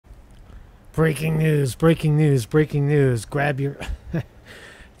Breaking news, breaking news, breaking news. Grab your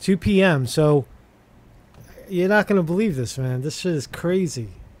 2 p.m. So you're not gonna believe this, man. This shit is crazy.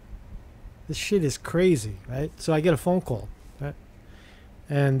 This shit is crazy, right? So I get a phone call, right?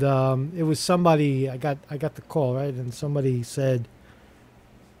 And it was somebody. I got the call, right? And somebody said,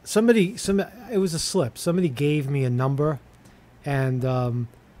 it was a slip. Somebody gave me a number, and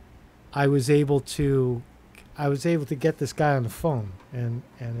I was able to get this guy on the phone, and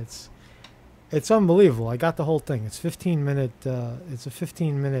it's unbelievable. I got the whole thing. It's 15 minute. It's a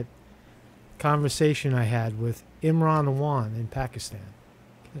 15-minute conversation I had with IMRAN AWAN in Pakistan.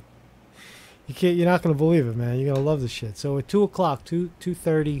 You're not gonna believe it, man. You're gonna love this shit. So at 2 o'clock,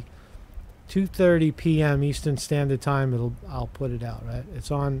 2:30 p.m. Eastern Standard Time, I'll put it out. Right? It's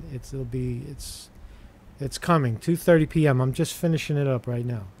on. It's coming. 2:30 p.m. I'm just finishing it up right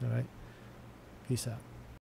now. All right. Peace out.